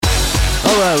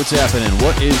What's happening?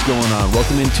 What is going on?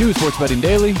 Welcome into Sports Betting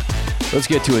Daily. Let's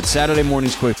get to it. Saturday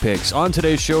morning's quick picks. On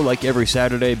today's show, like every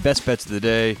Saturday, best bets of the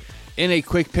day in a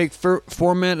quick pick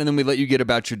format, and then we let you get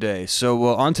about your day. So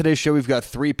on today's show, we've got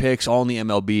 3 picks, all in the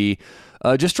MLB.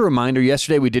 Just a reminder,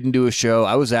 yesterday we didn't do a show.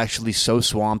 I was actually so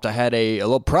swamped. I had a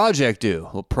little project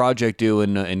due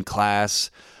in class.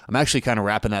 I'm actually kind of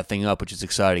wrapping that thing up, which is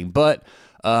exciting. But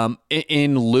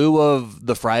in lieu of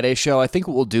the Friday show, I think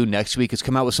what we'll do next week is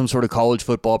come out with some sort of college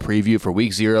football preview for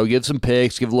week 0, give some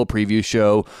picks, give a little preview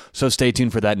show. So stay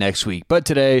tuned for that next week. But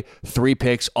today, 3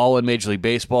 picks, all in Major League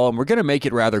Baseball, and we're going to make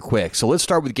it rather quick. So let's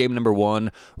start with game number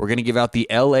 1. We're going to give out the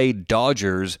LA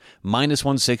Dodgers minus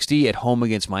 160 at home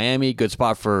against Miami. Good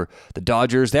spot for the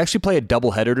Dodgers. They actually play a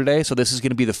doubleheader today, so this is going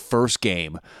to be the first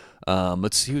game.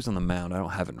 Let's see who's on the mound. I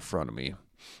don't have it in front of me.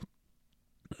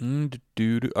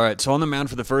 All right, so on the mound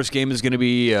for the first game is going to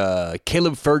be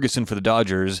Caleb Ferguson for the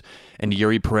Dodgers and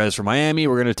Yuri Perez for Miami.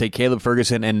 We're going to take Caleb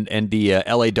Ferguson and the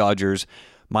LA Dodgers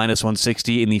minus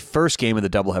 160 in the first game of the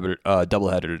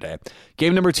doubleheader today.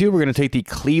 Game number 2, we're going to take the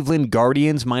Cleveland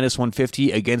Guardians minus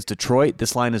 150 against Detroit.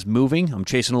 This line is moving. I'm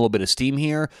chasing a little bit of steam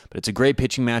here, but it's a great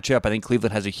pitching matchup. I think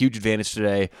Cleveland has a huge advantage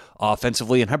today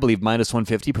offensively, and I believe minus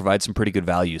 150 provides some pretty good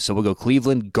value. So we'll go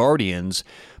Cleveland Guardians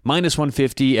minus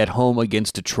 150 at home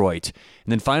against Detroit.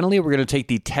 And then finally, we're going to take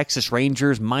the Texas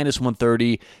Rangers minus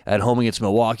 130 at home against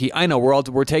Milwaukee. I know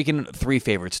we're taking 3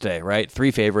 favorites today, right? 3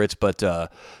 favorites, but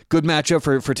good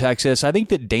matchup for Texas. I think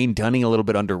that Dane Dunning a little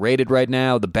bit underrated right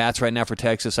now. The bats right now for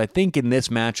Texas, I think in this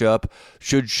matchup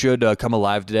should come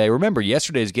alive today. Remember,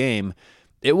 yesterday's game,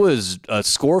 it was a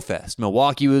score fest.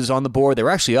 Milwaukee was on the board. They were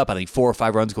actually up, I think, 4 or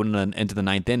 5 runs going into the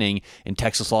 9th inning, and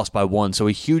Texas lost by 1. So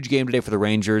a huge game today for the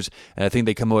Rangers, and I think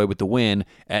they come away with the win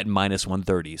at minus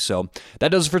 130. So that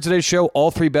does it for today's show. All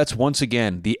 3 bets once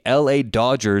again. The LA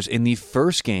Dodgers in the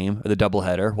first game of the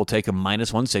doubleheader will take a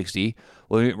minus 160.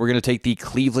 We're going to take the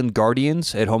Cleveland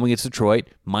Guardians at home against Detroit,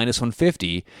 minus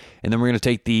 150. And then we're going to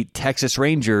take the Texas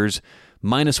Rangers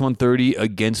minus 130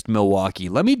 against Milwaukee.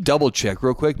 Let me double check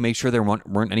real quick, make sure there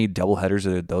weren't any doubleheaders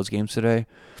of those games today.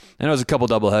 I know there's a couple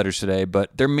doubleheaders today,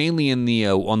 but they're mainly in the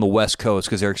on the West Coast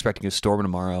because they're expecting a storm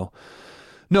tomorrow.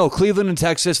 No, Cleveland and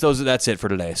Texas, that's it for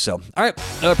today. So, all right,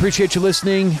 appreciate you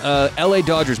listening. LA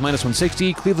Dodgers minus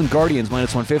 160, Cleveland Guardians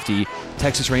minus 150,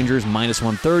 Texas Rangers minus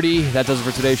 130. That does it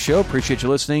for today's show. Appreciate you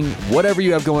listening. Whatever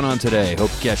you have going on today,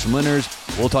 hope you catch some winners.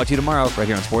 We'll talk to you tomorrow right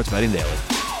here on Sports Betting Daily.